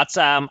few thoughts.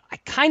 I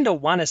kind of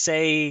want to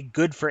say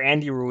good for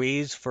Andy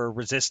Ruiz for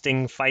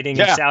resisting fighting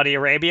in Saudi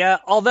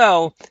Arabia,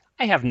 although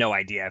I have no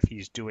idea if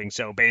he's doing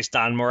so based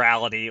on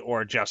morality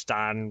or just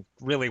on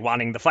really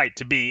wanting the fight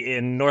to be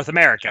in North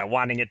America,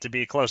 wanting it to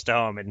be close to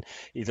home in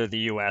either the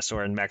U.S.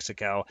 or in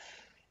Mexico.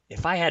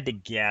 If I had to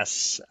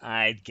guess,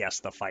 I'd guess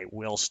the fight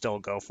will still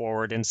go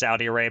forward in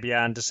Saudi Arabia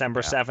on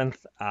December 7th.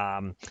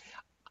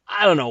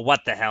 I don't know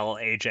what the hell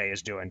AJ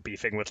is doing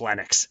beefing with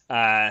Lennox.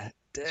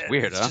 It's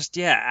weird, huh? Just,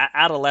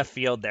 out of left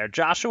field there.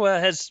 Joshua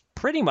has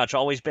pretty much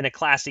always been a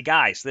classy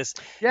guy. So this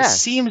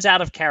seems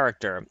out of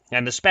character.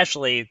 And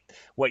especially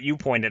what you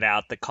pointed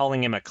out, that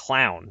calling him a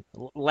clown.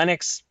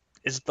 Lennox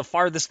is the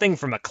farthest thing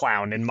from a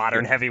clown in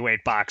modern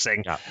heavyweight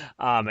boxing. Yeah.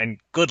 And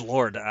good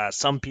Lord,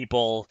 some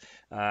people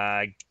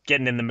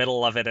getting in the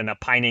middle of it and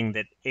opining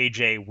that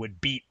AJ would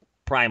beat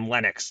Prime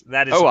Lennox.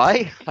 That is. Oh,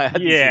 I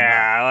hadn't seen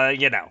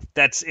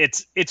that.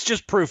 It's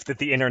just proof that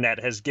the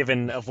internet has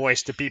given a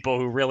voice to people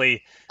who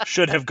really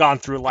should have gone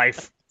through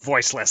life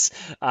voiceless.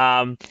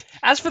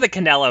 As for the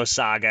Canelo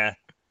saga,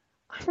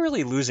 I'm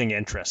really losing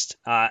interest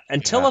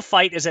until a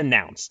fight is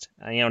announced.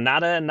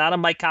 Not a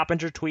Mike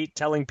Coppinger tweet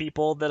telling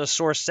people that a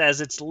source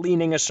says it's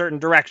leaning a certain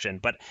direction,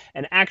 but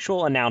an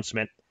actual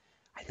announcement.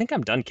 I think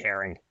I'm done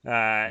caring.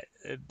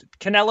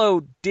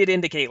 Canelo did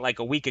indicate like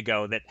a week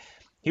ago that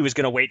he was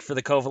going to wait for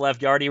the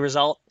Kovalev-Yarde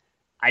result.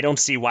 I don't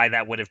see why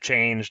that would have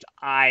changed.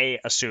 I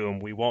assume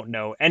we won't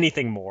know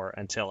anything more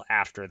until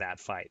after that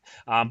fight.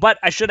 But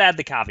I should add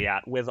the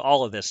caveat with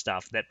all of this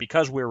stuff that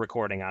because we're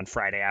recording on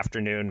Friday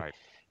afternoon, Right.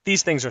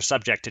 these things are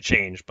subject to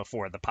change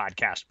before the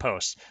podcast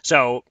posts.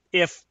 So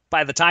if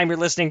by the time you're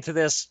listening to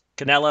this,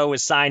 Canelo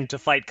is signed to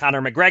fight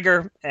Conor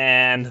McGregor,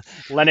 and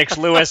Lennox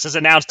Lewis has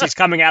announced he's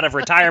coming out of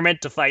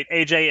retirement to fight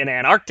AJ in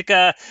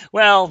Antarctica,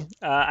 well,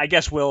 I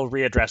guess we'll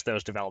readdress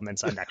those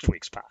developments on next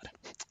week's pod.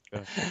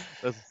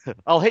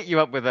 I'll hit you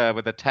up with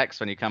a text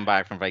when you come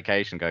back from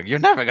vacation going, you're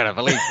never going to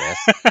believe this.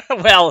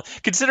 Well,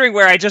 considering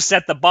where I just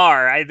set the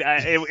bar,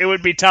 it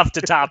would be tough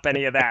to top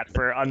any of that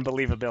for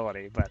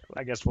unbelievability, but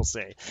I guess we'll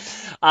see.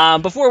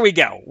 Before we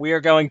go, we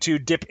are going to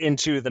dip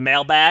into the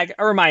mailbag.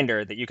 A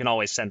reminder that you can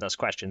always send us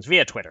questions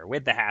via Twitter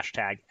with the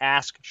hashtag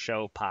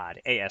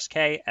AskShowPod,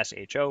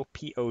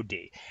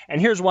 AskShowPod.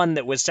 And here's one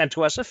that was sent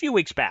to us a few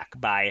weeks back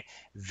by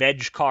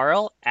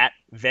VegCarl at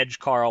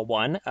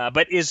VegCarl1,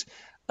 but is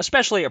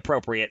especially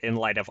appropriate in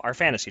light of our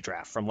fantasy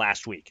draft from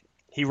last week.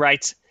 He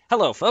writes,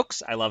 "Hello,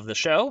 folks. I love the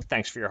show.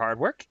 Thanks for your hard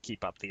work.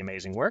 Keep up the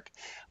amazing work.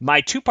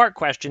 My two-part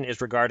question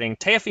is regarding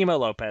Teofimo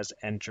Lopez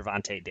and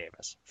Gervonta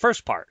Davis.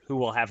 First part, who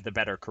will have the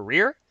better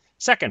career?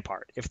 Second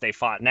part, if they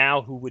fought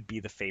now, who would be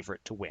the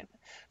favorite to win?"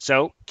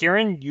 So,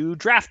 Kieran, you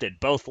drafted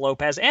both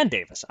Lopez and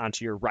Davis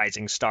onto your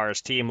Rising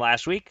Stars team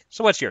last week.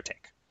 So what's your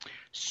take?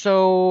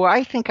 So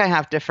I think I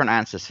have different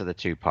answers for the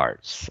two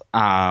parts.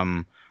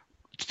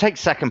 To take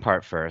second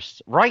part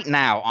first, right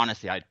now,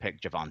 honestly, I'd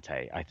pick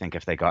Gervonta. I think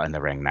if they got in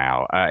the ring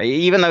now,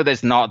 even though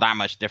there's not that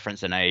much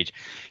difference in age,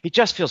 he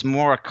just feels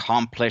more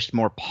accomplished,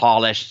 more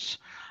polished.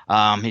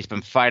 He's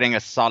been fighting a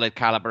solid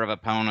caliber of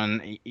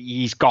opponent.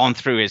 He's gone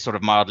through his sort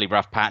of mildly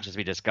rough patch, as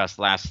we discussed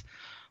last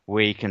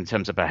week, in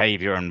terms of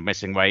behavior and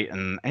missing weight.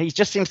 And he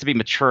just seems to be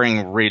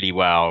maturing really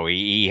well.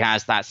 He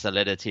has that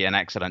solidity and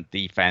excellent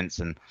defense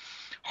and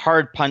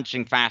hard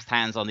punching, fast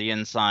hands on the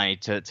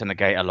inside to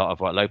negate a lot of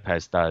what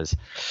Lopez does.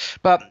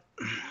 But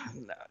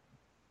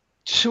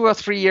 2 or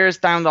 3 years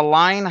down the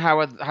line,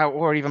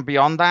 or even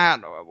beyond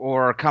that,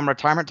 or come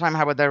retirement time,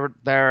 how would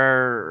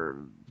their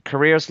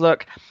careers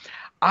look?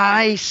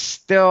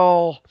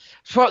 So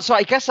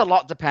I guess a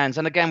lot depends.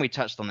 And again, we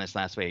touched on this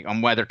last week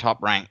on whether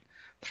Top Rank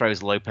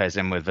throws Lopez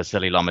in with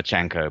Vasily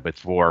Lomachenko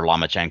before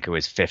Lomachenko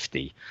is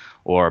 50,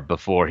 or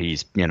before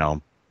he's,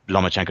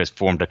 Lomachenko's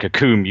formed a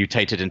cocoon,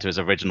 mutated into his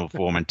original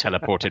form, and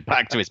teleported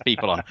back to his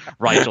people on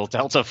Rigel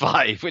Delta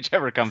 5,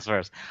 whichever comes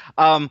first.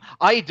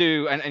 I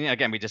do, and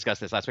again, we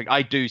discussed this last week,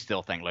 I do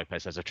still think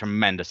Lopez has a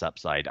tremendous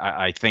upside.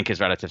 I think his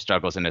relative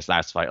struggles in this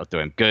last fight will do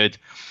him good.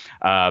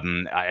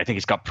 I think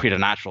he's got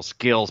preternatural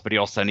skills, but he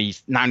also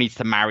needs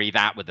to marry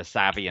that with the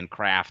savvy and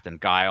craft and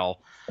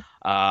guile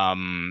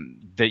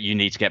that you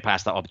need to get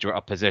past that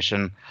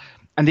opposition.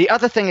 And the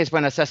other thing is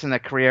when assessing their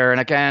career,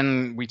 and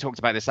again, we talked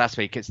about this last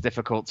week, it's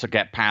difficult to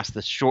get past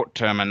the short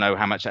term and know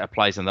how much it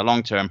applies in the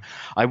long term.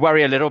 I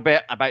worry a little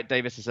bit about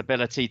Davis's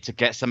ability to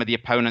get some of the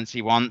opponents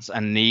he wants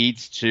and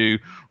needs to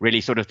really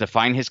sort of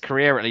define his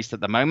career, at least at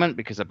the moment,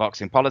 because of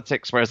boxing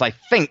politics. Whereas I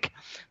think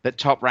that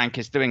Top Rank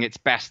is doing its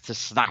best to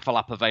snaffle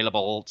up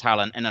available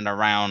talent in and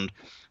around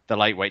the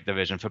lightweight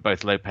division for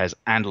both Lopez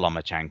and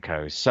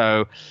Lomachenko.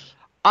 So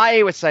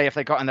I would say if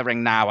they got in the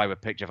ring now, I would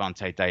pick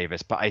Gervonta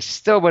Davis, but I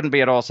still wouldn't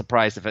be at all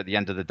surprised if at the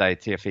end of the day,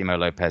 Teofimo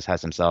Lopez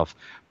has himself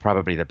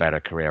probably the better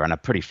career, and a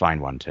pretty fine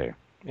one too.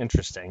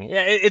 Interesting.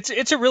 Yeah,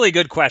 it's a really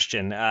good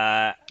question.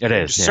 It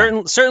is.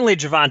 Certainly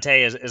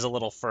Gervonta is a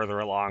little further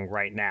along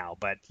right now,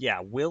 but yeah,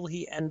 will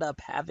he end up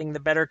having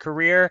the better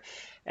career?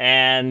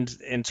 And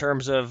in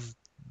terms of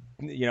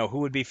who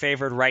would be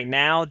favored right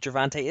now,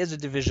 Gervonta is a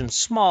division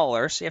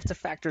smaller, so you have to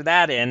factor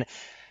that in.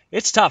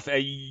 It's tough.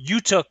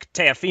 You took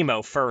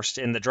Teofimo first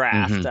in the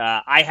draft.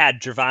 Mm-hmm. I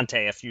had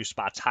Gervonta a few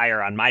spots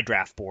higher on my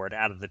draft board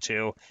out of the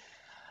two.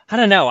 I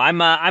don't know.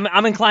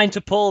 I'm inclined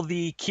to pull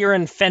the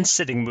Kieran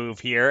fence-sitting move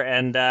here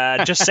and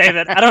just say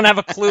that I don't have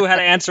a clue how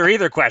to answer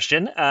either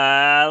question.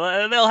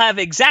 They'll have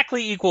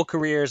exactly equal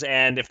careers,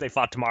 and if they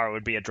fought tomorrow, it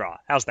would be a draw.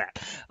 How's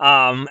that?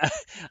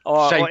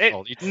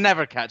 Shameful. You'd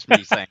never catch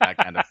me saying that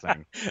kind of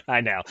thing.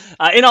 I know.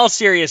 In all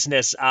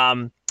seriousness,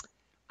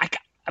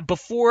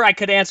 before I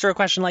could answer a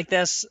question like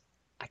this,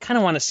 I kind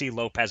of want to see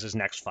Lopez's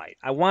next fight.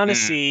 I want to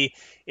see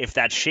if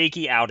that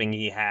shaky outing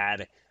he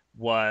had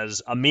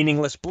was a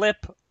meaningless blip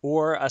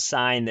or a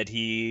sign that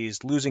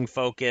he's losing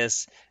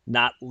focus,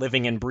 not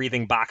living and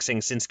breathing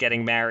boxing since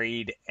getting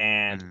married,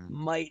 and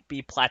might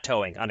be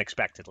plateauing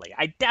unexpectedly.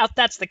 I doubt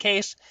that's the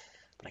case,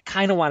 but I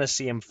kind of want to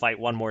see him fight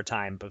one more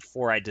time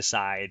before I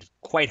decide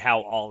quite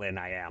how all in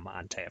I am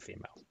on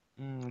Teofimo.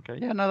 Okay.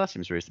 Yeah, no, that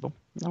seems reasonable.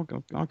 I'll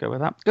go with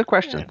that. Good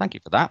question. Yeah. Thank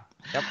you for that.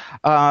 Yep.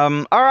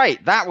 All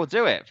right. That will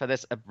do it for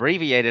this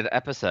abbreviated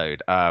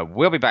episode.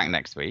 We'll be back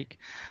next week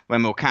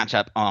when we'll catch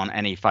up on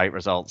any fight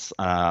results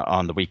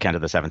on the weekend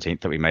of the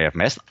 17th that we may have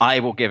missed. I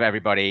will give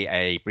everybody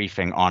a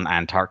briefing on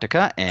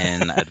Antarctica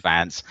in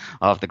advance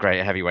of the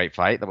great heavyweight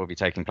fight that will be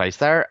taking place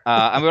there.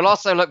 And we'll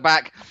also look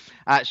back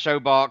at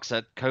Showbox,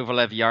 at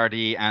Kovalev,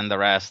 Yardy, and the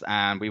rest.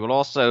 And we will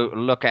also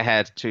look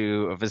ahead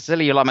to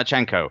Vasily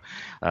Lomachenko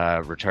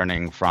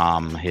returning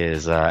from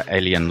his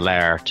alien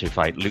lair to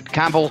fight Luke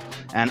Campbell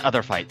and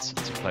other fights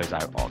to close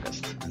out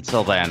August.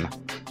 Until then,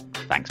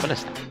 thanks for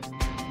listening.